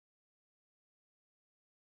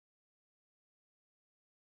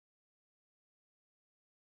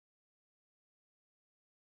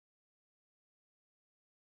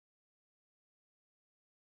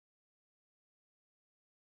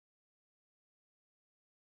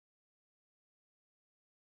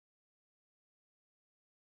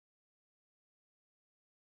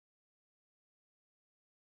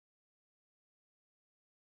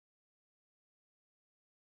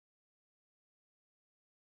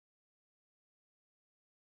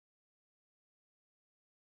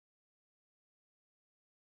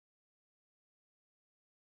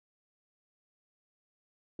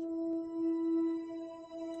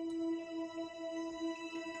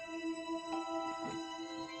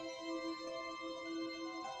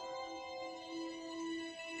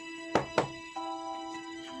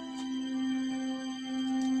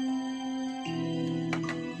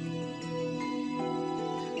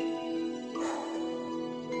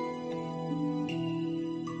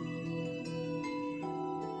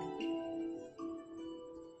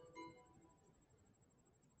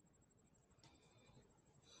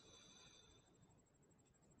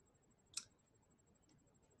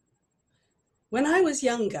When I was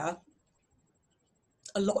younger,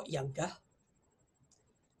 a lot younger,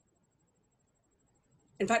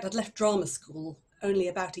 in fact, I'd left drama school only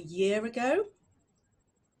about a year ago,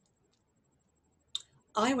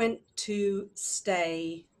 I went to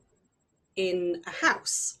stay in a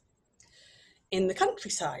house in the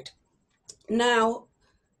countryside. Now,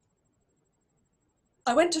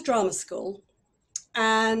 I went to drama school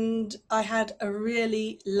and I had a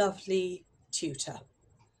really lovely tutor.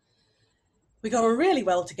 We got on really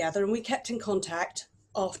well together and we kept in contact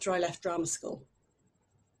after I left drama school.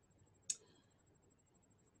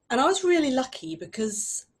 And I was really lucky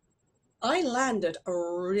because I landed a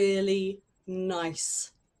really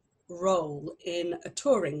nice role in a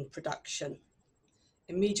touring production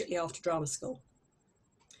immediately after drama school.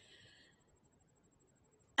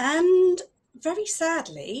 And very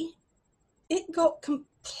sadly, it got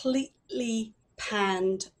completely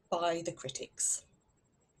panned by the critics.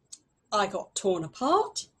 I got torn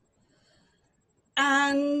apart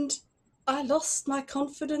and I lost my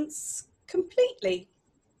confidence completely.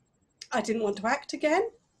 I didn't want to act again.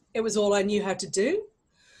 It was all I knew how to do.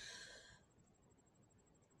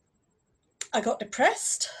 I got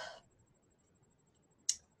depressed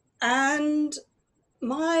and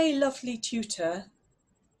my lovely tutor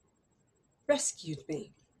rescued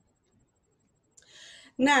me.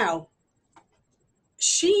 Now,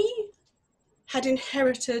 she had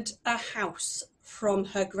inherited a house from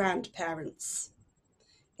her grandparents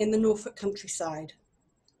in the Norfolk countryside.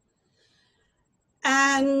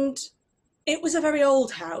 And it was a very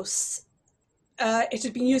old house. It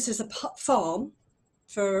had been used as a farm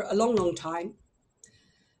for a long, long time,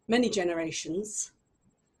 many generations,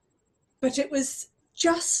 but it was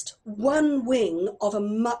just one wing of a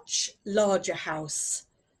much larger house,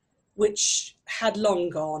 which had long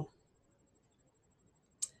gone.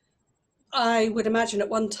 I would imagine at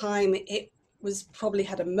one time it was probably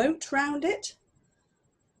had a moat round it,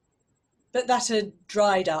 but that had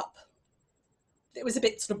dried up. It was a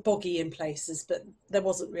bit sort of boggy in places, but there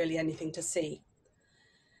wasn't really anything to see.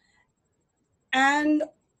 And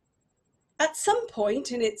at some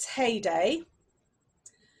point in its heyday,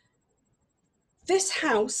 this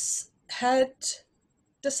house had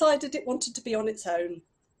decided it wanted to be on its own,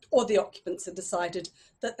 or the occupants had decided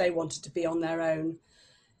that they wanted to be on their own.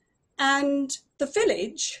 And the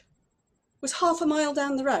village was half a mile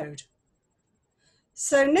down the road.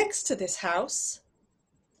 So next to this house,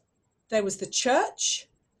 there was the church,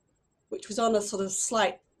 which was on a sort of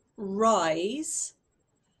slight rise,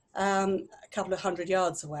 a couple of 100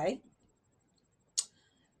 yards away.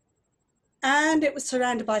 And it was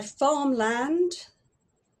surrounded by farmland,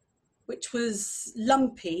 which was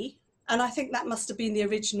lumpy. And I think that must have been the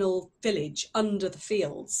original village under the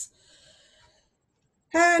fields.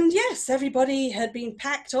 And yes, everybody had been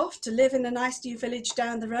packed off to live in a nice new village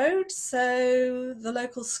down the road. So the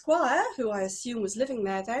local squire, who I assume was living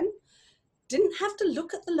there then, didn't have to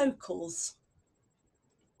look at the locals.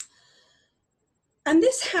 And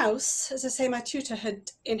this house, as I say, my tutor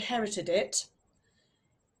had inherited it.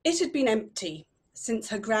 It had been empty since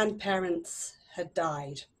her grandparents had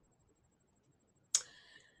died.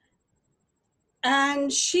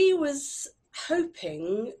 And she was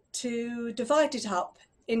hoping to divide it up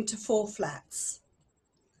into 4 flats.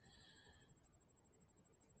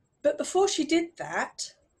 But before she did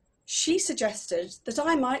that, she suggested that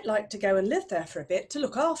I might like to go and live there for a bit to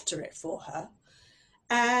look after it for her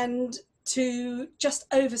and to just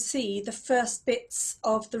oversee the first bits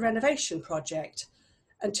of the renovation project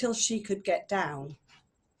until she could get down.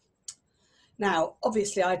 Now,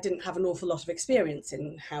 obviously, I didn't have an awful lot of experience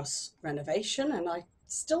in house renovation, and I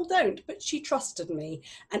still don't, but she trusted me,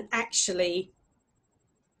 and actually,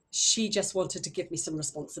 she just wanted to give me some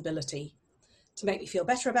responsibility to make me feel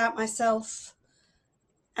better about myself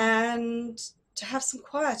and to have some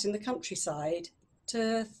quiet in the countryside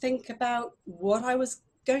to think about what I was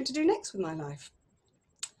going to do next with my life.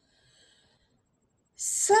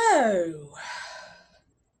 So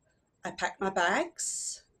I packed my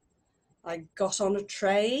bags, I got on a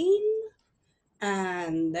train,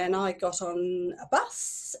 And then I got on a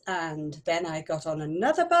bus, and then I got on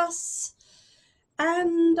another bus,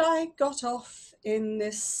 and I got off in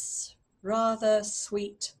this rather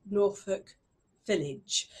sweet Norfolk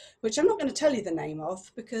village, which I'm not going to tell you the name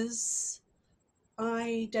of because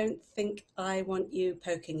I don't think I want you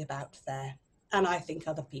poking about there. And I think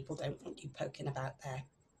other people don't want you poking about there.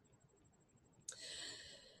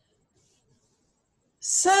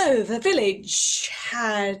 So the village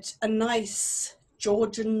had a nice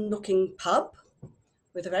Georgian-looking pub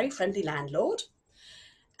with a very friendly landlord,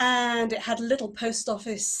 and it had a little post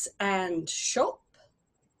office and shop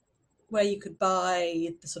where you could buy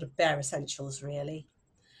the sort of bare essentials, really,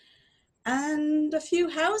 and a few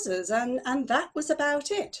houses, and that was about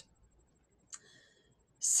it.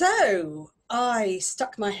 So I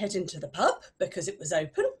stuck my head into the pub because it was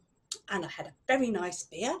open, and I had a very nice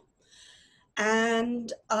beer,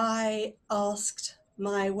 and I asked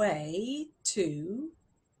my way to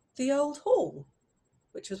the old hall,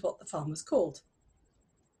 which was what the farm was called.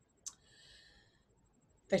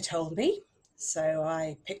 They told me, so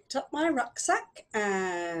I picked up my rucksack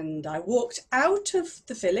and I walked out of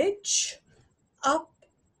the village, up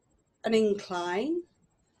an incline,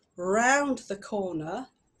 round the corner,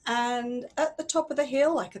 and at the top of the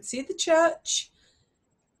hill I could see the church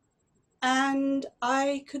and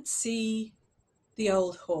I could see the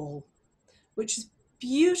old hall, which is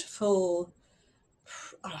beautiful.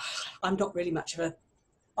 I'm not really much of an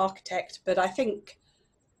architect, but I think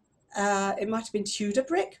it might have been Tudor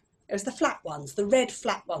brick. It was the flat ones, the red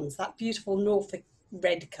flat ones, that beautiful Norfolk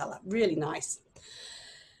red colour, really nice.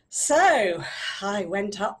 So I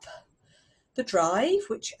went up the drive,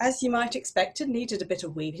 which, as you might expect, needed a bit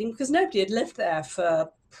of weeding because nobody had lived there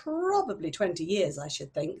for probably 20 years, I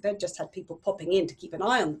should think. They'd just had people popping in to keep an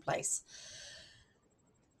eye on the place.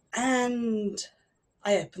 And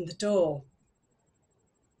I opened the door,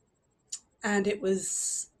 and it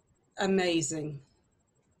was amazing.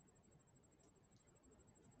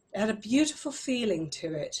 It had a beautiful feeling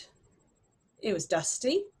to it. It was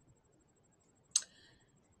dusty.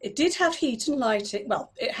 It did have heat and lighting.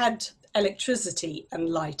 Well, it had electricity and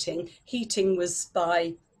lighting. Heating was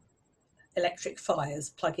by electric fires,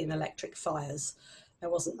 plug-in electric fires. There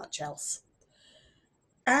wasn't much else.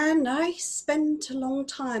 And I spent a long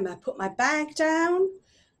time. I put my bag down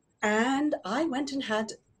and I went and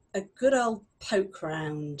had a good old poke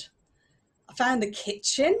round. I found the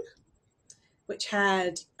kitchen, which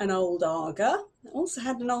had an old Aga. It also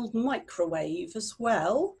had an old microwave as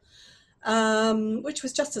well, which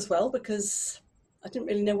was just as well because I didn't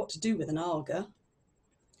really know what to do with an Aga.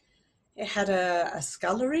 It had a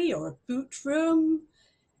scullery or a boot room.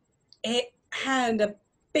 It had a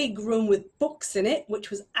big room with books in it, which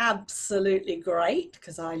was absolutely great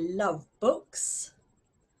because I love books.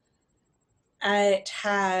 It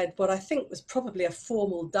had what I think was probably a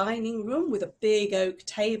formal dining room with a big oak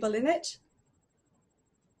table in it.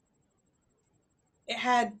 It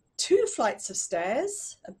had 2 flights of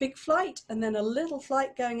stairs, a big flight and then a little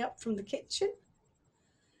flight going up from the kitchen.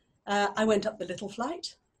 I went up the little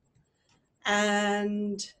flight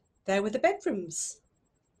and there were the bedrooms.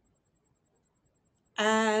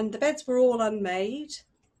 And the beds were all unmade,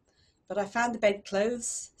 but I found the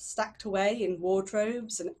bedclothes stacked away in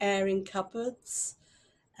wardrobes and airing cupboards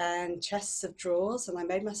and chests of drawers, and I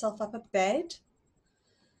made myself up a bed.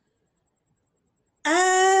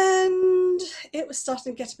 And it was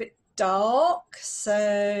starting to get a bit dark,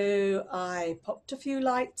 so I popped a few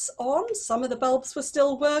lights on. Some of the bulbs were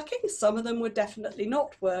still working, some of them were definitely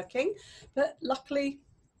not working, but luckily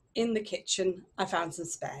in the kitchen I found some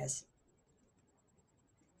spares.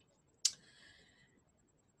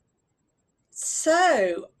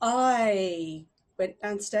 So I went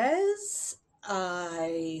downstairs,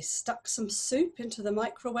 I stuck some soup into the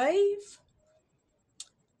microwave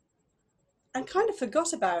and kind of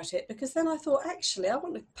forgot about it because then I thought, actually, I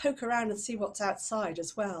want to poke around and see what's outside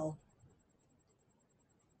as well.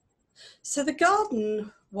 So the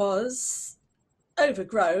garden was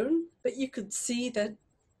overgrown, but you could see that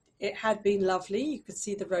it had been lovely. You could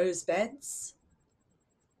see the rose beds.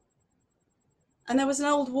 And there was an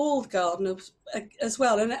old walled garden as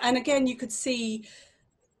well. And again, you could see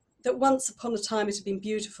that once upon a time it had been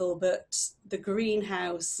beautiful, but the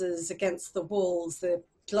greenhouses against the walls, the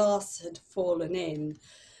glass had fallen in.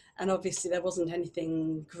 And obviously there wasn't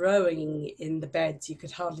anything growing in the beds. You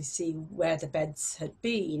could hardly see where the beds had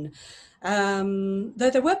been. Though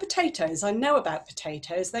there were potatoes. I know about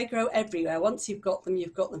potatoes. They grow everywhere. Once you've got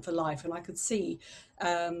them for life. And I could see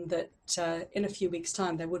that in a few weeks'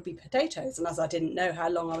 time there would be potatoes. And as I didn't know how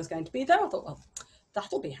long I was going to be there, I thought, well,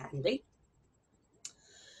 that'll be handy.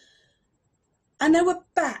 And there were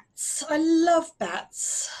bats. I love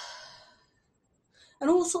bats. And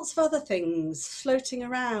all sorts of other things floating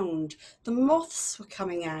around. The moths were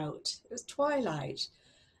coming out. It was twilight.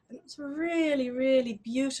 And it was a really, really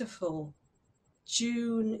beautiful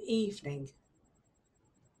June evening.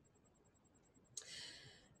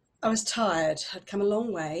 I was tired. I'd come a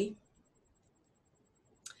long way.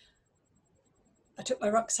 I took my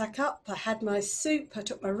rucksack up. I had my soup. I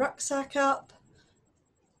took my rucksack up,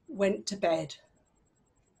 went to bed.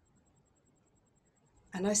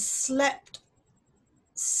 And I slept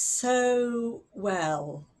so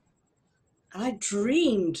well. And I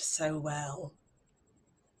dreamed so well.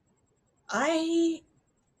 I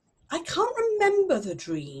can't remember the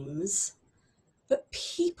dreams, but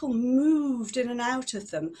people moved in and out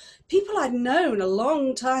of them. People I'd known a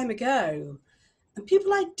long time ago, and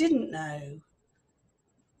people I didn't know,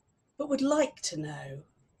 but would like to know.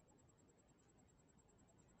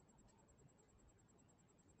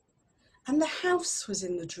 And the house was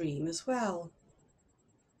in the dream as well.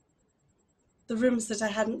 The rooms that I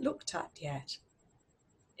hadn't looked at yet.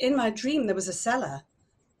 In my dream, there was a cellar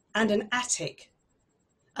and an attic.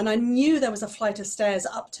 And I knew there was a flight of stairs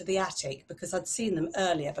up to the attic because I'd seen them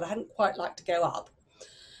earlier, but I hadn't quite liked to go up.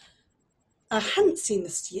 I hadn't seen the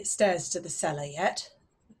stairs to the cellar yet,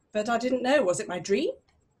 but I didn't know. Was it my dream?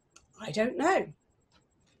 I don't know.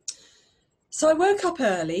 So I woke up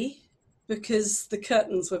early because the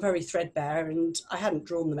curtains were very threadbare and I hadn't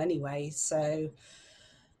drawn them anyway. So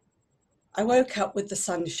I woke up with the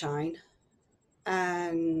sunshine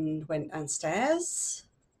and went downstairs,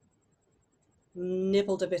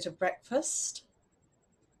 nibbled a bit of breakfast,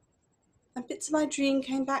 and bits of my dream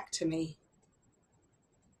came back to me.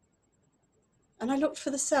 And I looked for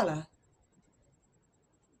the cellar,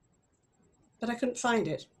 but I couldn't find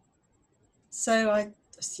it. So I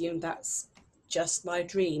assumed that's just my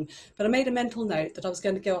dream. But I made a mental note that I was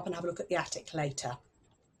going to go up and have a look at the attic later.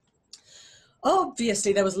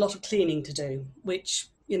 Obviously, there was a lot of cleaning to do, which,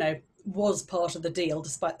 you know, was part of the deal,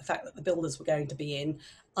 despite the fact that the builders were going to be in.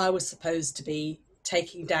 I was supposed to be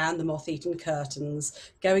taking down the moth-eaten curtains,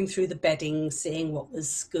 going through the bedding, seeing what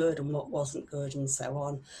was good and what wasn't good and so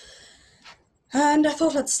on. And I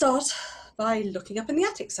thought I'd start by looking up in the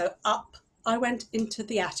attic. So up I went into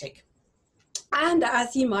the attic. And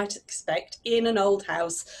as you might expect, in an old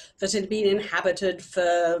house that had been inhabited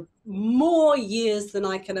for more years than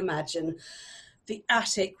I can imagine, the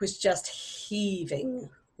attic was just heaving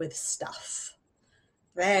with stuff.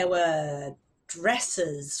 There were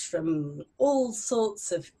dresses from all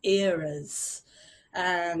sorts of eras,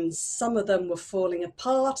 and some of them were falling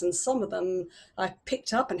apart, and some of them I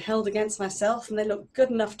picked up and held against myself, and they looked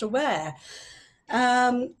good enough to wear.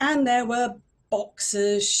 And there were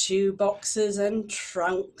boxes, shoe boxes, and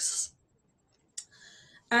trunks.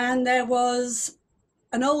 And there was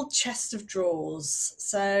an old chest of drawers.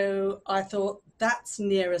 So I thought that's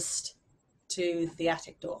nearest to the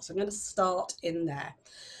attic door. So I'm going to start in there.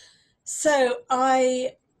 So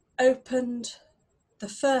I opened the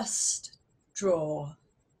first drawer,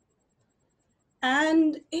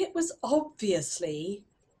 and it was obviously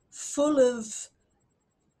full of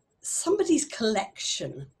somebody's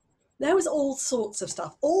collection. There was all sorts of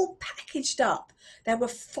stuff, all packaged up. There were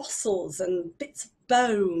fossils and bits of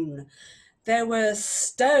bone. There were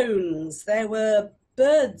stones. There were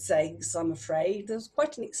birds' eggs, I'm afraid. There was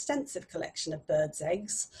quite an extensive collection of birds'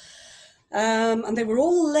 eggs. And they were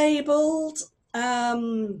all labelled.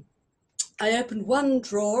 I opened one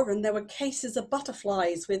drawer and there were cases of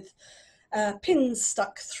butterflies with pins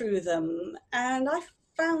stuck through them. And I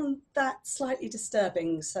found that slightly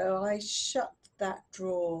disturbing, so I shut that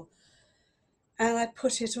drawer and I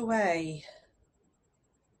put it away.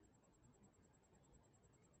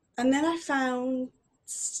 And then I found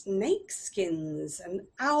snake skins and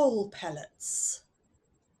owl pellets.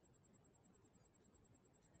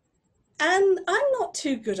 And I'm not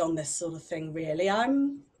too good on this sort of thing, really. I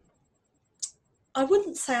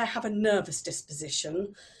wouldn't say I have a nervous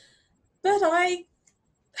disposition, but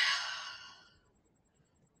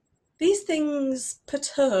these things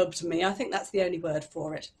perturbed me. I think that's the only word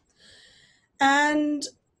for it. And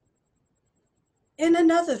in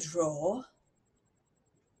another drawer,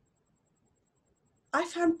 I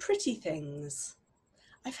found pretty things.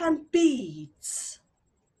 I found beads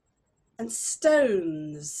and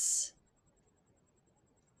stones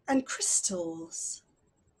and crystals.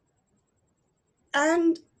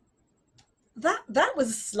 And that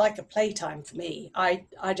was like a playtime for me. I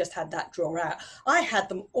just had that drawer out. I had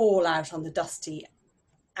them all out on the dusty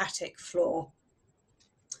attic floor.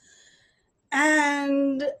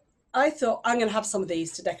 And I thought, I'm going to have some of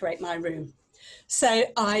these to decorate my room. So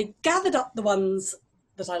I gathered up the ones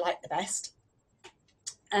that I liked the best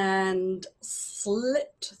and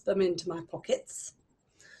slipped them into my pockets,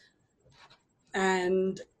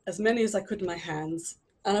 and as many as I could in my hands.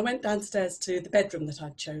 And I went downstairs to the bedroom that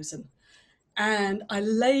I'd chosen, and I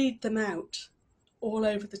laid them out all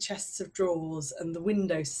over the chests of drawers and the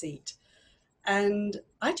window seat. And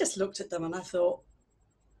I just looked at them and I thought,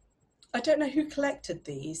 I don't know who collected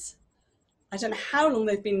these. I don't know how long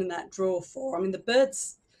they've been in that drawer for. I mean, the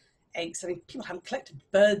birds' eggs, I mean, people haven't collected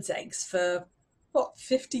birds' eggs for, what,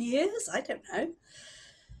 50 years? I don't know.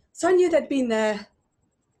 So I knew they'd been there,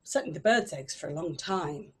 certainly the birds' eggs, for a long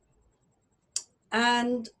time.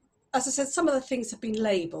 And as I said, some of the things have been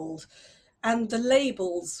labelled, and the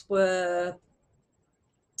labels were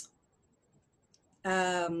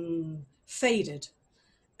faded,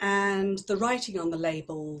 and the writing on the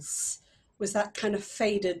labels was that kind of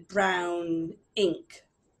faded brown ink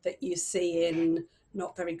that you see in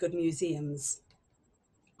not very good museums,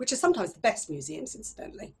 which are sometimes the best museums,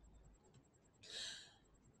 incidentally.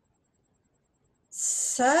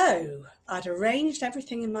 So I'd arranged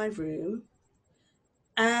everything in my room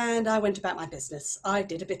and I went about my business. I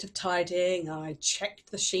did a bit of tidying, I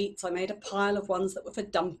checked the sheets, I made a pile of ones that were for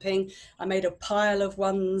dumping, I made a pile of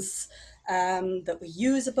ones that were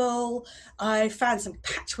usable. I found some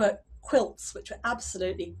patchwork quilts which were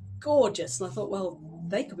absolutely gorgeous, and I thought, well,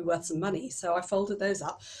 they could be worth some money, so I folded those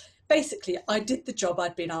up. Basically, I did the job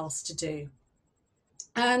I'd been asked to do.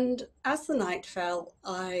 And as the night fell,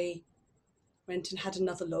 I went and had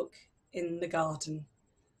another look in the garden.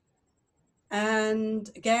 And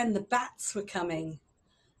again, the bats were coming.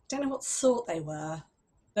 I don't know what sort they were.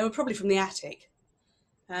 They were probably from the attic,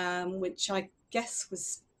 which I guess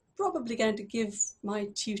was probably going to give my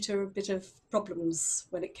tutor a bit of problems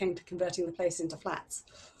when it came to converting the place into flats.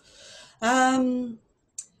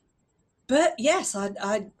 But yes,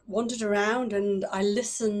 I wandered around and I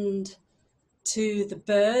listened to the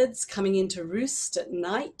birds coming into roost at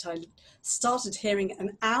night. I started hearing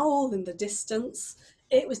an owl in the distance.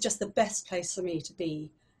 It was just the best place for me to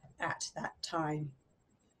be at that time.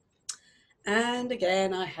 And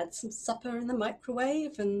again, I had some supper in the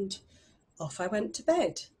microwave and off I went to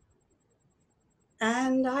bed.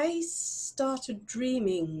 And I started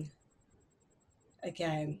dreaming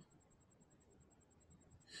again.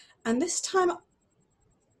 And this time,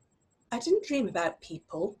 I didn't dream about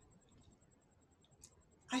people.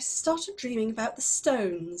 I started dreaming about the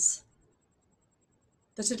stones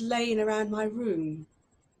that had lain around my room.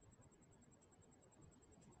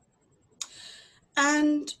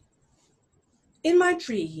 And in my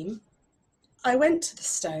dream, I went to the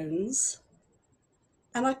stones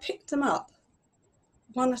and I picked them up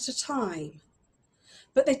one at a time.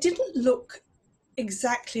 But they didn't look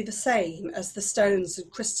exactly the same as the stones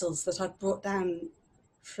and crystals that I'd brought down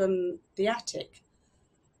from the attic.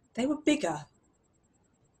 They were bigger.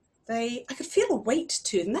 I could feel a weight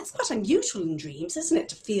to them. That's quite unusual in dreams, isn't it,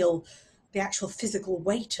 to feel the actual physical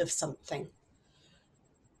weight of something.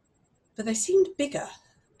 But they seemed bigger,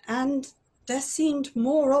 and there seemed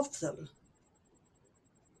more of them.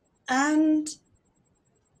 And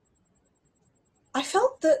I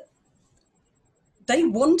felt that they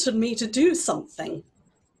wanted me to do something,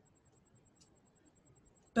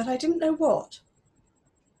 but I didn't know what.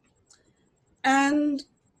 And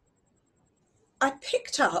I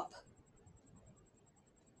picked up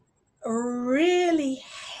a really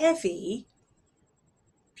heavy,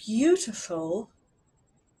 beautiful,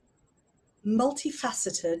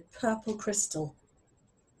 multifaceted purple crystal.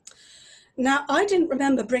 Now, I didn't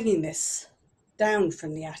remember bringing this down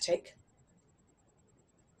from the attic,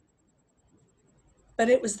 but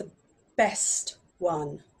it was the best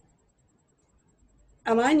one.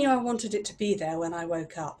 And I knew I wanted it to be there when I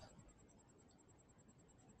woke up.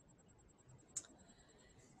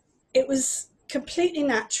 It was completely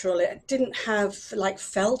natural. It didn't have like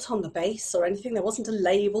felt on the base or anything. There wasn't a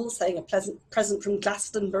label saying a pleasant present from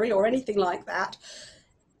Glastonbury or anything like that.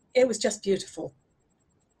 It was just beautiful.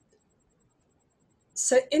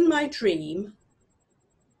 So in my dream,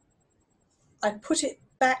 I put it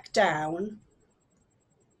back down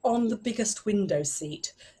on the biggest window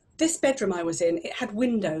seat. This bedroom I was in, it had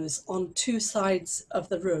windows on two sides of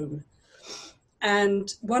the room.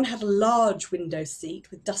 And one had a large window seat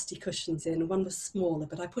with dusty cushions in, and one was smaller,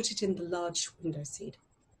 but I put it in the large window seat.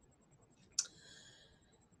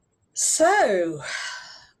 So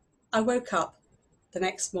I woke up the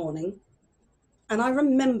next morning and I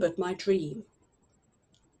remembered my dream.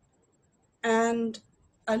 And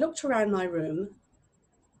I looked around my room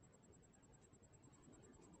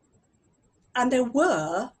and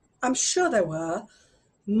I'm sure there were,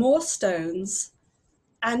 more stones,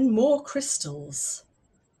 and more crystals.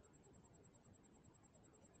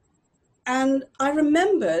 And I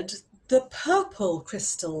remembered the purple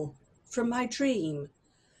crystal from my dream.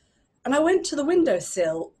 And I went to the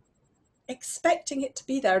windowsill expecting it to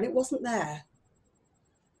be there, and it wasn't there.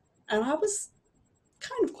 And I was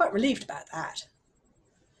kind of quite relieved about that.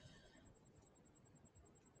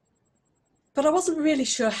 But I wasn't really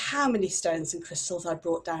sure how many stones and crystals I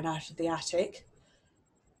brought down out of the attic.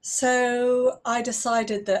 So I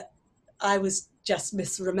decided that I was just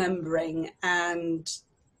misremembering, and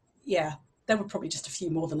yeah, there were probably just a few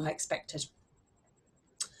more than I expected.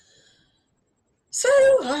 So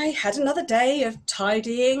I had another day of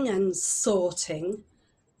tidying and sorting,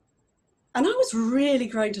 and I was really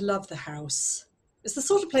growing to love the house. It's the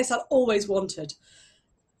sort of place I'd always wanted.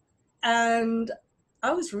 And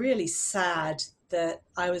I was really sad that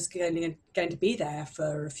I was going to be there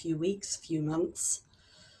for a few weeks, a few months,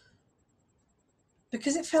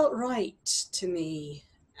 because it felt right to me.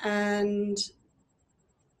 And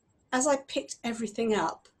as I picked everything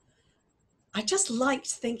up, I just liked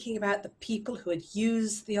thinking about the people who had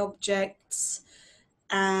used the objects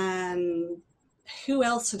and who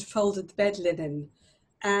else had folded the bed linen,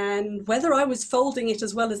 and whether I was folding it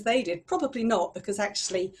as well as they did. Probably not, because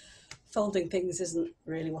actually folding things isn't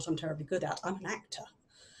really what I'm terribly good at. I'm an actor.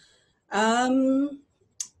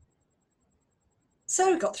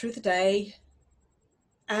 So I got through the day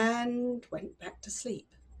and went back to sleep.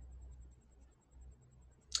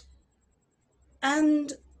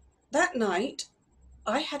 And that night,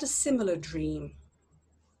 I had a similar dream.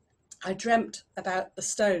 I dreamt about the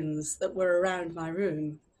stones that were around my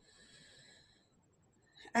room.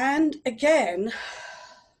 And again,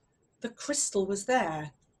 the crystal was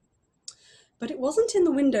there. But it wasn't in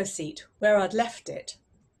the window seat where I'd left it.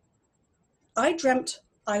 I dreamt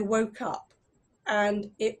I woke up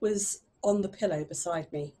and it was on the pillow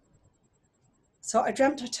beside me. So I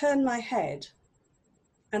dreamt I turned my head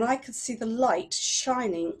and I could see the light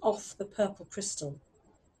shining off the purple crystal.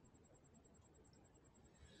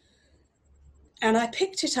 And I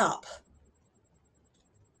picked it up,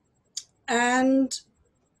 and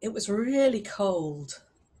it was really cold.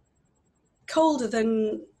 Colder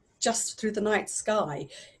than just through the night sky.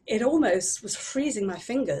 It almost was freezing my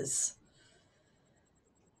fingers.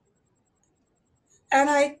 And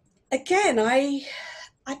I picked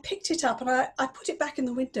it up and I put it back in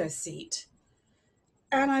the window seat.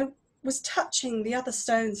 And I was touching the other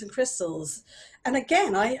stones and crystals. And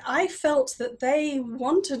again, I felt that they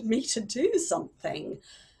wanted me to do something.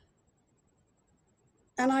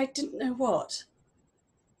 And I didn't know what.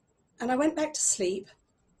 And I went back to sleep.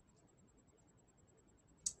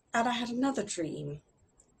 And I had another dream.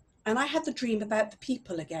 And I had the dream about the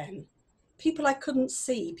people again. People I couldn't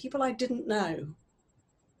see, people I didn't know.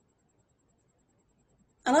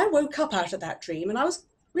 And I woke up out of that dream and I was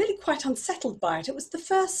really quite unsettled by it. It was the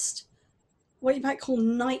first, what you might call,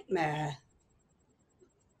 nightmare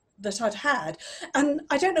that I'd had. And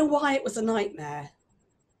I don't know why it was a nightmare.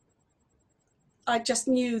 I just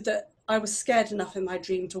knew that I was scared enough in my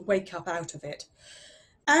dream to wake up out of it.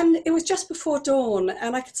 And it was just before dawn,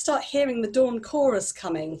 and I could start hearing the dawn chorus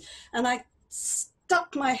coming. And I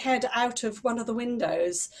stuck my head out of one of the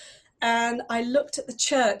windows and I looked at the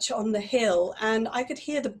church on the hill, and I could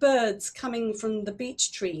hear the birds coming from the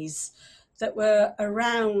beech trees that were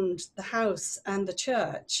around the house and the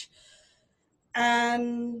church.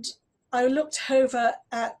 And I looked over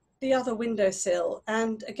at the other windowsill,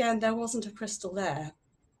 and again, there wasn't a crystal there.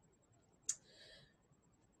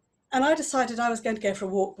 And I decided I was going to go for a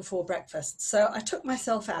walk before breakfast. So I took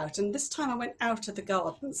myself out, and this time I went out of the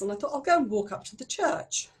gardens, and I thought I'll go and walk up to the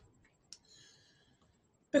church,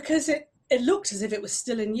 because it looked as if it was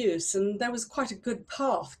still in use, and there was quite a good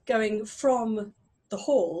path going from the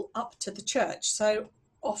hall up to the church. So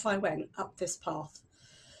off I went up this path.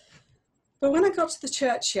 But when I got to the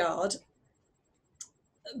churchyard,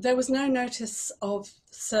 there was no notice of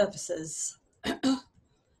services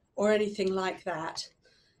or anything like that.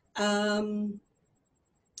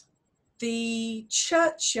 The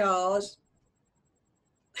churchyard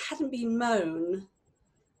hadn't been mown,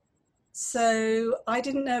 so I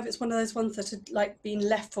didn't know if it's one of those ones that had been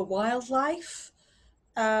left for wildlife,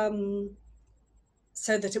 so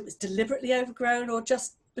that it was deliberately overgrown, or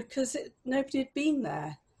just because nobody had been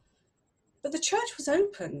there. But the church was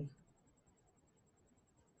open.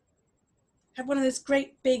 It had one of those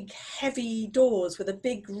great big heavy doors with a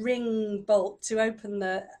big ring bolt to open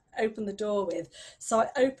the door with. So I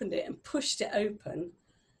opened it and pushed it open,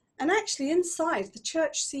 and actually inside the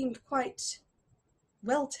church seemed quite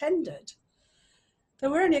well tended. There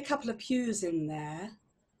were only a couple of pews in there,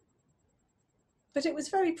 but it was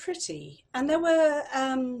very pretty. And there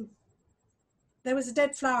was a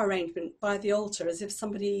dead flower arrangement by the altar, as if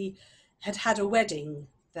somebody had had a wedding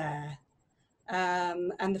there,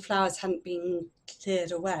 and the flowers hadn't been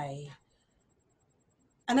cleared away.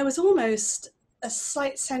 And there was almost a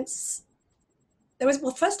slight sense.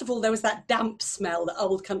 Well, first of all, there was that damp smell that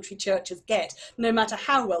old country churches get, no matter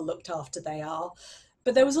how well looked after they are.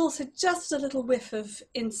 But there was also just a little whiff of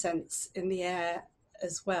incense in the air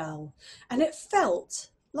as well. And it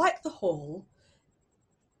felt like the hall.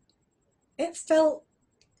 It felt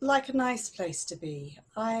like a nice place to be.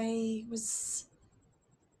 I was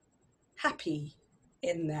happy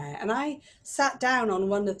in there, and I sat down on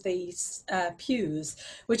one of these pews,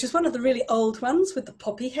 which was one of the really old ones with the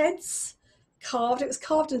poppy heads carved. It was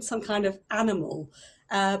carved in some kind of animal,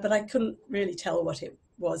 but I couldn't really tell what it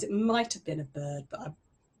was. It might have been a bird, but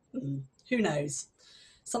who knows?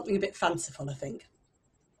 Something a bit fanciful, I think.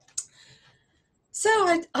 So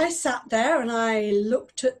I sat there and I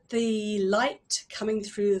looked at the light coming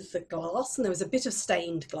through the glass, and there was a bit of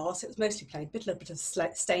stained glass. It was mostly plain, a little bit of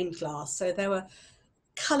stained glass. So there were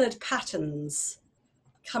coloured patterns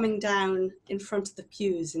coming down in front of the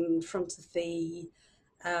pews, in front of the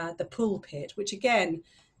pulpit, which again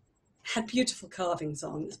had beautiful carvings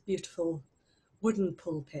on. This beautiful wooden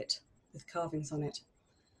pulpit with carvings on it.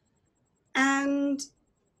 And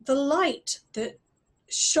the light that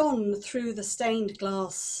shone through the stained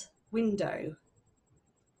glass window,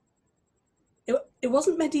 it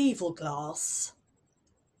wasn't medieval glass.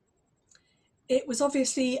 It was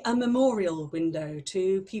obviously a memorial window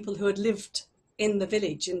to people who had lived in the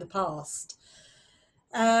village in the past.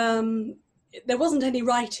 There wasn't any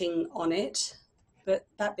writing on it, but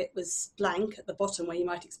that bit was blank at the bottom, where you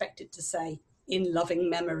might expect it to say "in loving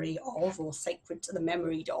memory of," or "sacred to the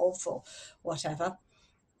memory of," or whatever.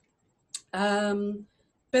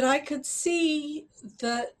 But I could see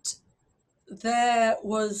that there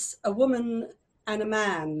was a woman and a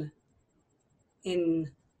man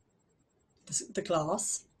in the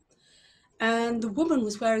glass, and the woman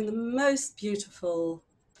was wearing the most beautiful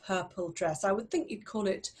purple dress. I would think you'd call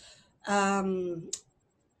it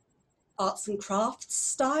arts and crafts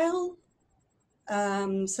style.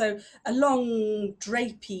 So a long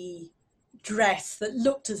drapey dress that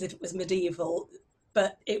looked as if it was medieval,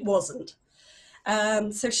 but it wasn't.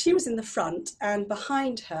 So she was in the front, and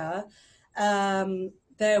behind her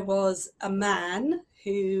there was a man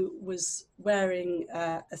who was wearing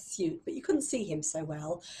a suit, but you couldn't see him so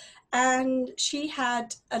well. And she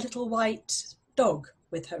had a little white dog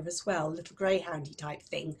with her as well, a little greyhoundy type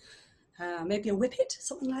thing. Maybe a whippet,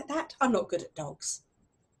 something like that. I'm not good at dogs.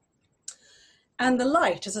 And the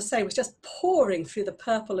light, as I say, was just pouring through the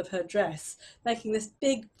purple of her dress, making this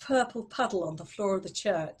big purple puddle on the floor of the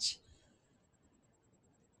church.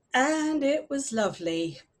 And it was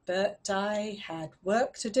lovely, but I had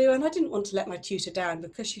work to do, and I didn't want to let my tutor down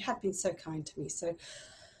because she had been so kind to me. So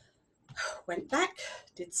went back,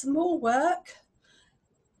 did some more work.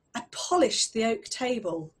 I polished the oak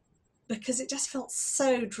table because it just felt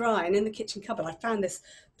so dry. And in the kitchen cupboard, I found this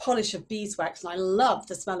polish of beeswax, and I love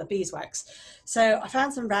the smell of beeswax. So I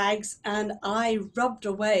found some rags and I rubbed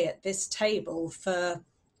away at this table for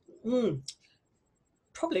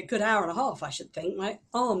probably a good hour and a half, I should think. My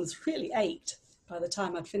arms really ached by the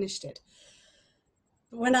time I'd finished it.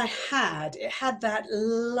 But when it had that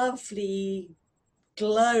lovely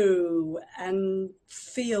glow and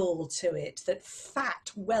feel to it that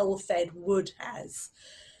fat, well-fed wood has.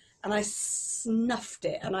 And I snuffed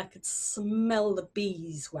it and I could smell the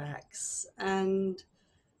beeswax, and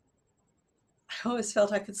I always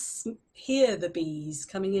felt I could hear the bees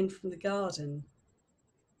coming in from the garden,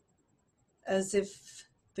 as if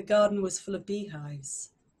the garden was full of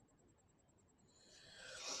beehives.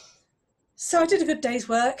 So I did a good day's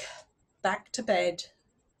work, back to bed,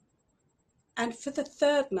 and for the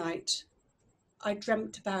third night I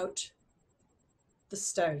dreamt about the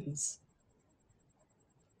stones.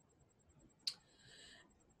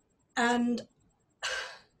 And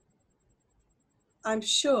I'm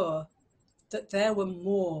sure that there were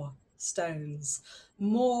more stones,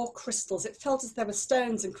 more crystals. It felt as there were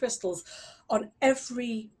stones and crystals on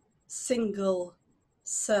every single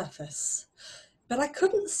surface. But I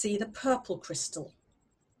couldn't see the purple crystal.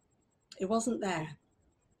 It wasn't there.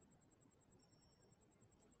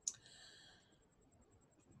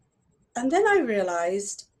 And then I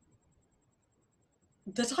realized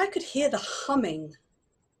that I could hear the humming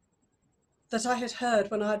that I had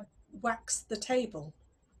heard when I'd waxed the table.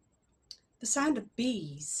 The sound of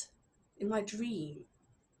bees in my dream.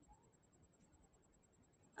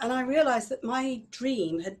 And I realized that my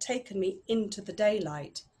dream had taken me into the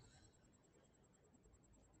daylight.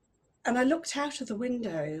 And I looked out of the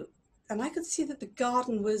window and I could see that the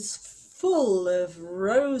garden was full of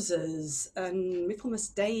roses and Michaelmas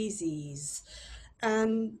daisies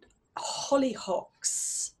and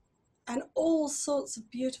hollyhocks and all sorts of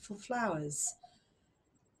beautiful flowers.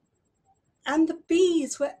 And the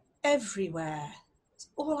bees were everywhere.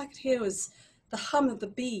 All I could hear was the hum of the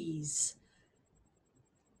bees.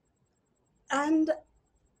 And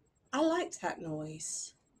I liked that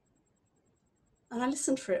noise. And I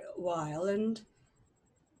listened for it a while, and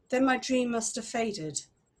then my dream must have faded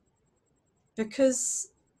because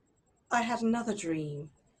I had another dream.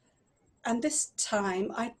 And this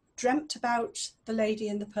time I dreamt about the lady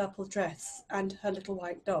in the purple dress and her little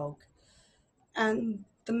white dog and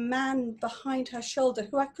the man behind her shoulder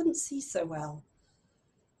who I couldn't see so well.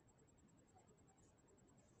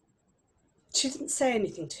 She didn't say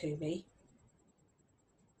anything to me,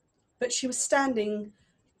 but she was standing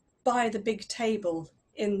by the big table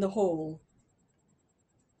in the hall,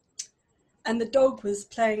 and the dog was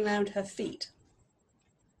playing around her feet.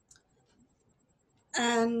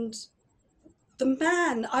 And the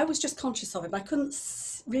man, I was just conscious of him. I couldn't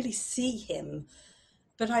really see him,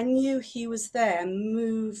 but I knew he was there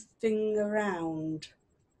moving around.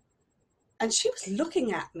 And she was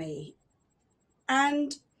looking at me,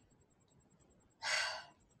 and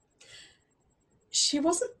she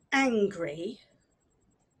wasn't angry,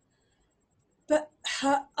 but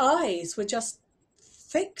her eyes were just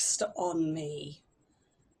fixed on me.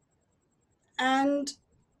 And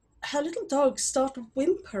her little dog started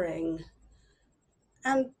whimpering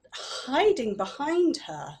and hiding behind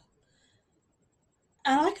her.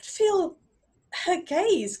 And I could feel her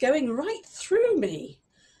gaze going right through me.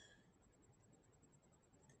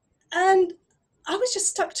 And I was just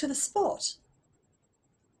stuck to the spot.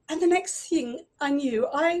 And the next thing I knew,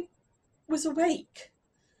 I was awake.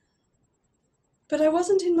 But I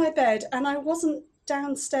wasn't in my bed and I wasn't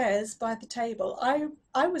downstairs by the table.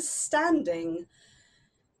 I was standing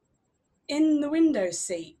in the window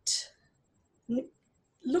seat,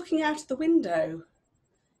 looking out of the window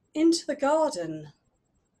into the garden.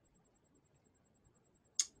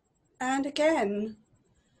 And again,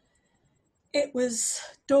 it was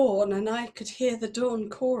dawn and I could hear the dawn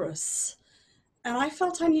chorus. And I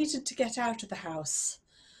felt I needed to get out of the house.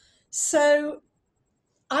 So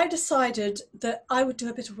I decided that I would do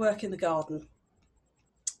a bit of work in the garden.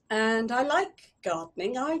 And I like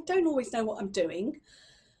gardening. I don't always know what I'm doing,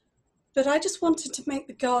 but I just wanted to make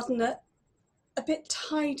the garden a bit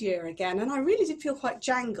tidier again. And I really did feel quite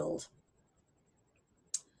jangled.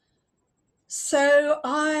 So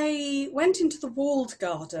I went into the walled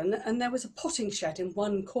garden and there was a potting shed in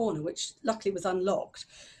one corner, which luckily was unlocked.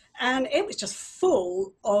 And it was just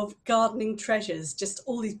full of gardening treasures, just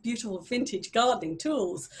all these beautiful vintage gardening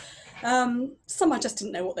tools. Some I just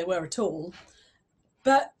didn't know what they were at all.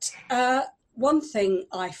 But one thing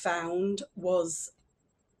I found was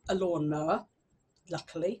a lawnmower,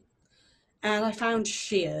 luckily. And I found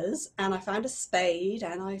shears, and I found a spade,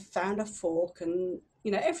 and I found a fork, and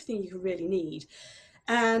everything you could really need.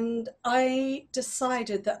 And I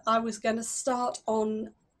decided that I was going to start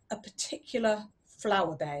on a particular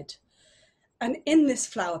flower bed. And in this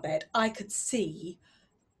flower bed, I could see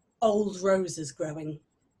old roses growing.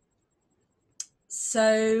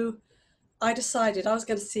 So I decided I was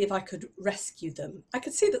going to see if I could rescue them. I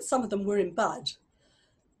could see that some of them were in bud,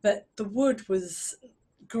 but the wood was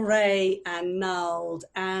grey and gnarled,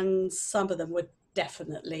 and some of them were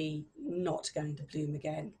definitely not going to bloom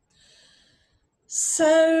again.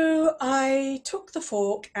 So I took the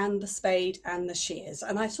fork and the spade and the shears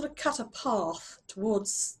and I sort of cut a path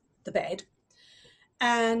towards the bed,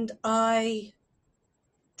 and I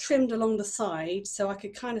trimmed along the side so I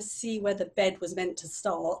could kind of see where the bed was meant to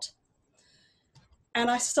start. And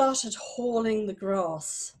I started hauling the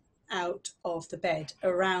grass out of the bed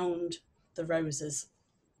around the roses.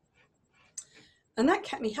 And that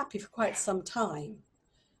kept me happy for quite some time.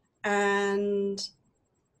 And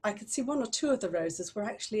I could see one or two of the roses were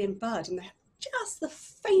actually in bud, and they had just the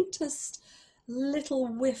faintest little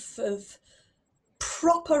whiff of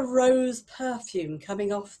proper rose perfume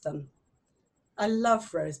coming off them. I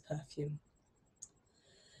love rose perfume.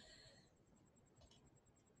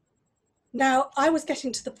 Now, I was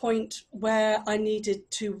getting to the point where I needed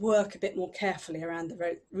to work a bit more carefully around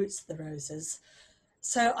the roots of the roses.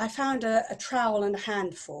 So I found a trowel and a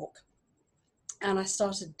hand fork, and I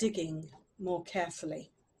started digging more carefully.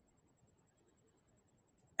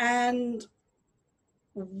 And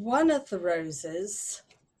one of the roses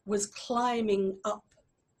was climbing up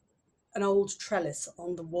an old trellis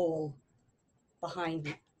on the wall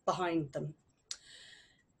behind them.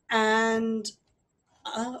 And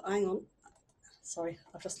hang on. Sorry,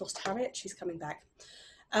 I've just lost Harriet. She's coming back.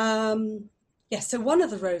 Yes, so one of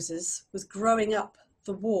the roses was growing up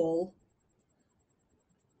the wall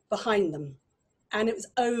behind them, and it was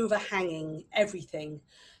overhanging everything.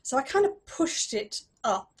 So I kind of pushed it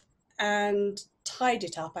up and tied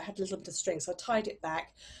it up. I had a little bit of string, so I tied it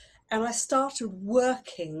back, and I started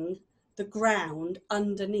working the ground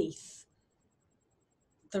underneath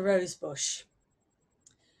the rose bush.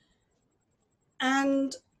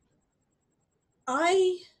 And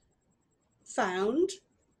I found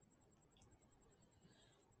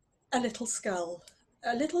a little skull,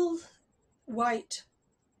 a little white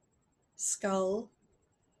skull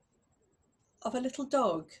of a little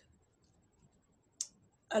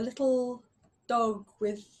dog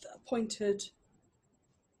with a pointed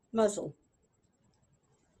muzzle.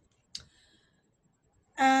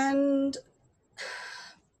 And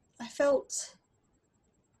I felt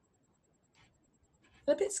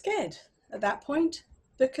a bit scared at that point,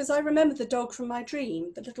 because I remembered the dog from my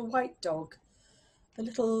dream, the little white dog, the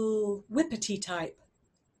little whippety type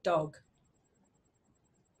dog.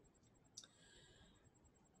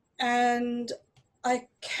 And I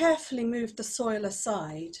carefully moved the soil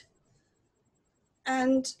aside,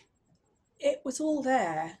 and it was all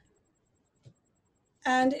there.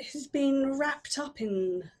 And it has been wrapped up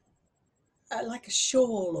in like a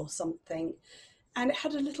shawl or something. And it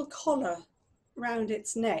had a little collar round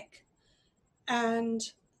its neck. And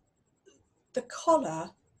the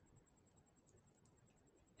collar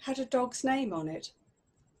had a dog's name on it.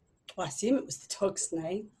 Well, I assume it was the dog's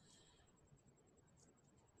name.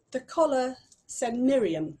 The collar said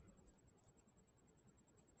Miriam.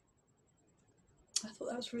 I thought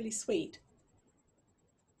that was really sweet.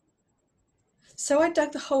 So I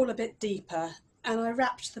dug the hole a bit deeper, and I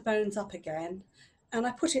wrapped the bones up again, and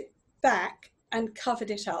I put it back and covered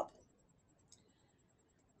it up.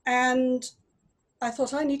 And I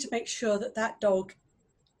thought, I need to make sure that that dog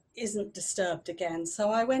isn't disturbed again. So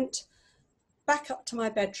I went back up to my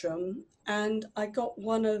bedroom and I got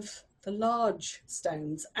one of the large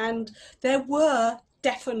stones, and there were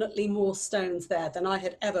definitely more stones there than I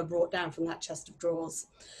had ever brought down from that chest of drawers.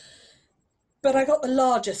 But I got the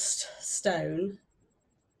largest stone,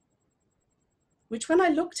 which when I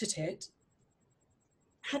looked at it,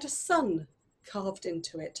 had a sun carved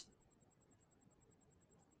into it.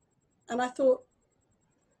 And I thought,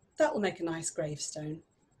 that will make a nice gravestone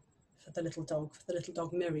for the little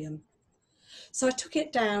dog Miriam. So I took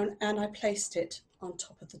it down and I placed it on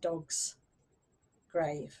top of the dog's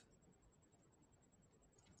grave.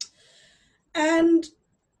 And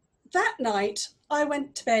that night I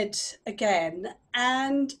went to bed again,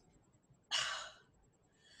 and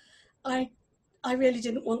I really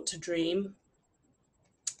didn't want to dream.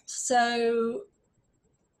 So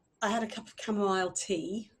I had a cup of chamomile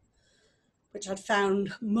tea, which I'd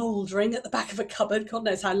found mouldering at the back of a cupboard. God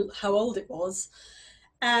knows how old it was.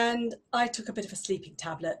 And I took a bit of a sleeping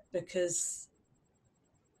tablet, because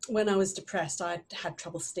when I was depressed, I had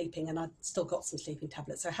trouble sleeping, and I'd still got some sleeping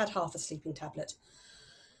tablets. So I had half a sleeping tablet.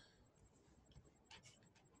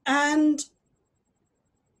 And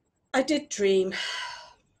I did dream,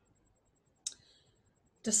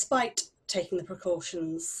 despite taking the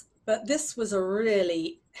precautions. But this was a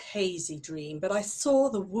really hazy dream. But I saw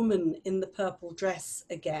the woman in the purple dress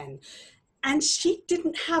again, and she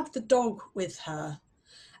didn't have the dog with her.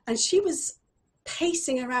 And she was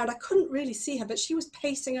pacing around. I couldn't really see her, but she was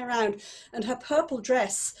pacing around, and her purple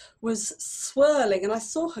dress was swirling, and I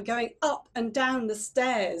saw her going up and down the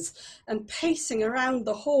stairs and pacing around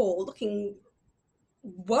the hall, looking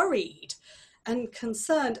worried and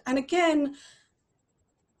concerned. And again,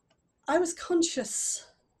 I was conscious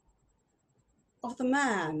of the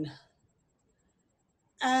man,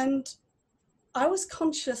 and I was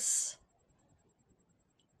conscious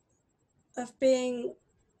of being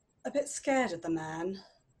a bit scared of the man,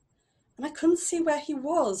 and I couldn't see where he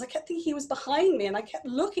was. I kept thinking he was behind me, and I kept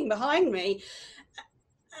looking behind me,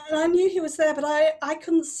 and I knew he was there, but I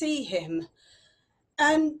couldn't see him.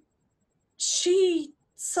 And she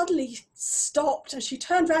suddenly stopped, and she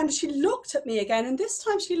turned around and she looked at me again, and this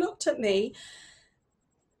time she looked at me,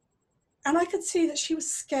 and I could see that she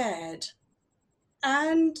was scared.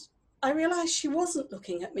 And I realized she wasn't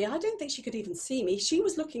looking at me. I don't think she could even see me. She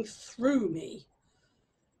was looking through me.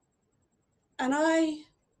 And I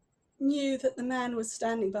knew that the man was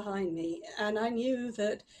standing behind me, and I knew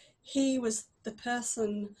that he was the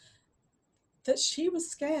person that she was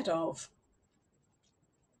scared of.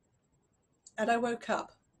 And I woke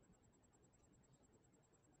up.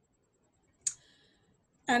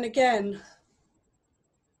 And again,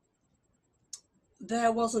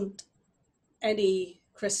 there wasn't any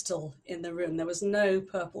crystal in the room. There was no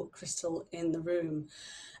purple crystal in the room.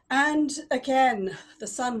 And again, the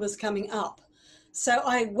sun was coming up. So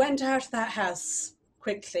I went out of that house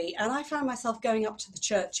quickly and I found myself going up to the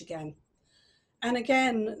church again. And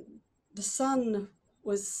again, the sun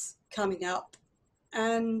was coming up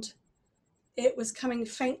and it was coming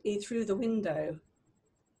faintly through the window.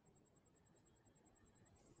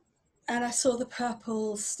 And I saw the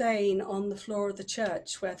purple stain on the floor of the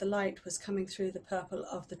church where the light was coming through the purple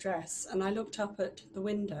of the dress. And I looked up at the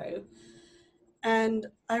window and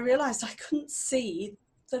I realized I couldn't see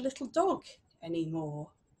the little dog anymore.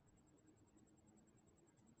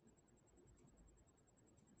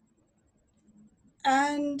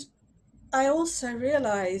 And I also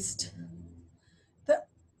realized that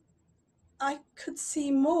I could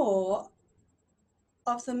see more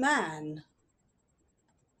of the man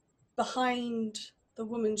behind the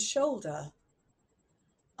woman's shoulder.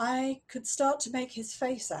 I could start to make his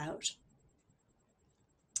face out.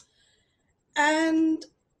 And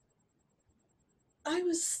I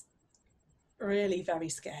was really very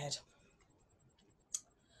scared.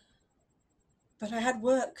 But I had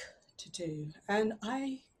work to do and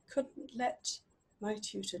I couldn't let my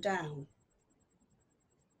tutor down.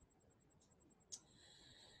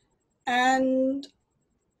 And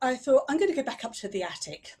I thought, I'm going to go back up to the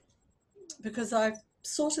attic because I've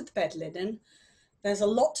sorted the bed linen. There's a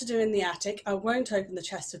lot to do in the attic. I won't open the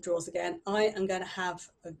chest of drawers again. I am going to have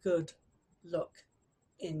a good look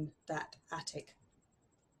in that attic.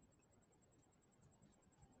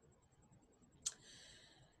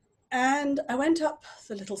 And I went up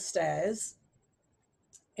the little stairs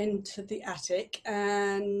into the attic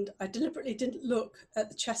and I deliberately didn't look at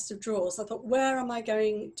the chest of drawers. I thought, where am I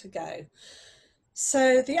going to go?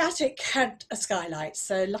 So the attic had a skylight.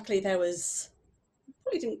 So luckily there was,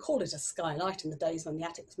 probably didn't call it a skylight in the days when the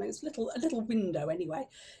attic was made. It was a little window anyway.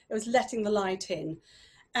 It was letting the light in.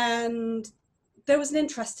 And there was an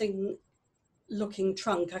interesting looking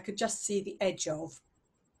trunk I could just see the edge of.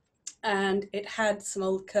 And it had some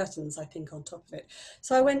old curtains, I think, on top of it.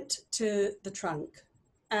 So I went to the trunk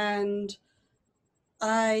and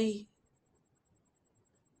I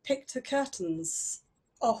picked the curtains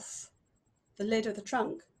off the lid of the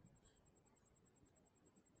trunk.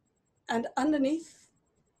 And underneath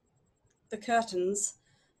the curtains,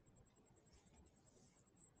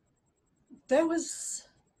 there was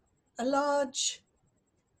a large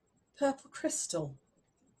purple crystal.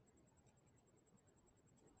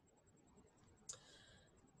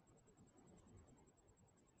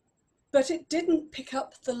 But it didn't pick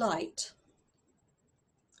up the light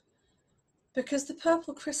because the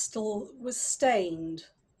purple crystal was stained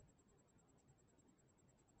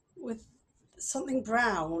with something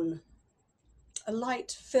brown, a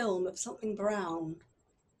light film of something brown.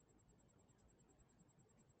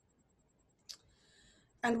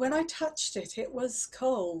 And when I touched it, it was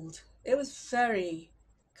cold. It was very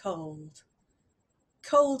cold,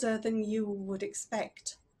 colder than you would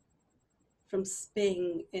expect from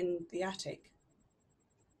being in the attic.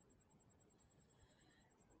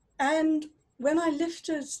 And when I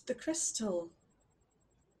lifted the crystal,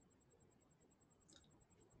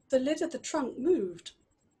 the lid of the trunk moved.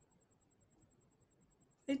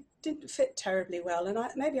 It didn't fit terribly well, and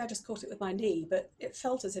maybe I just caught it with my knee, but it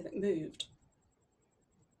felt as if it moved.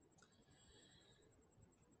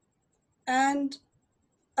 And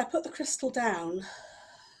I put the crystal down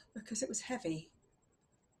because it was heavy.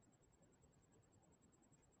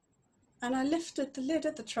 And I lifted the lid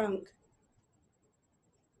of the trunk.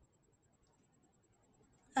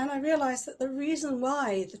 And I realized that the reason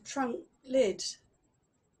why the trunk lid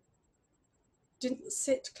didn't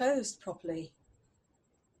sit closed properly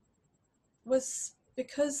was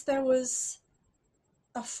because there was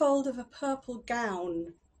a fold of a purple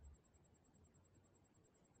gown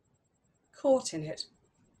caught in it.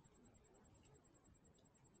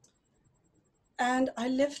 And I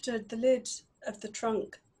lifted the lid of the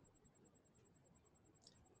trunk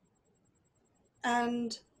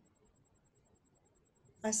and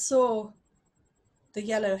I saw the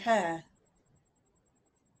yellow hair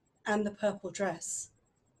and the purple dress.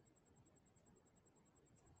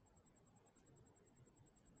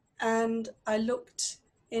 And I looked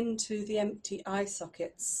into the empty eye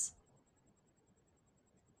sockets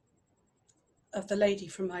of the lady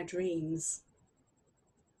from my dreams.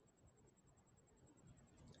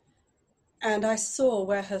 And I saw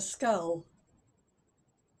where her skull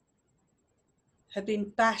had been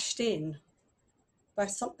bashed in by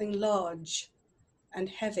something large and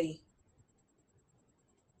heavy.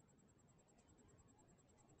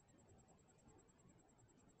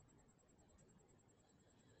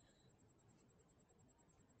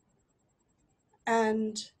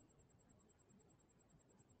 And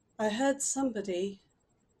I heard somebody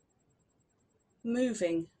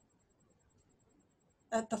moving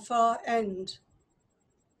at the far end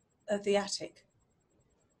of the attic.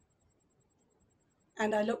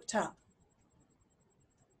 And I looked up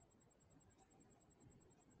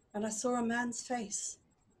and I saw a man's face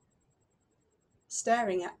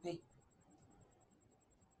staring at me.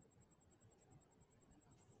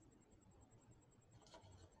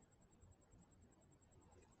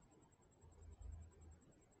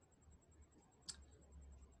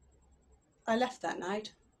 I left that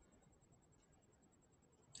night.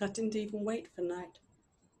 I didn't even wait for night.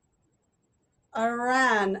 I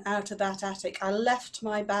ran out of that attic. I left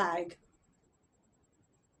my bag.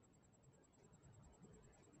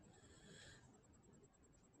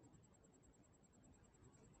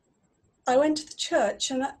 I went to the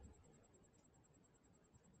church and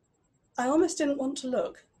I almost didn't want to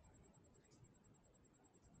look.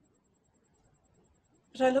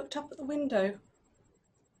 But I looked up at the window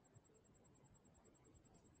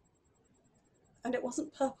and it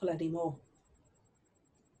wasn't purple anymore.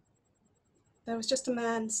 There was just a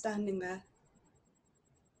man standing there,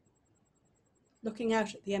 looking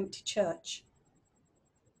out at the empty church.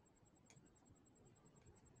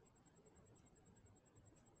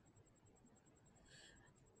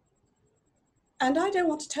 And I don't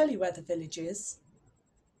want to tell you where the village is,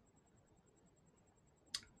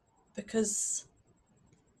 because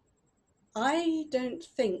I don't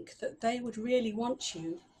think that they would really want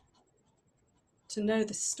you to know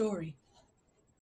this story.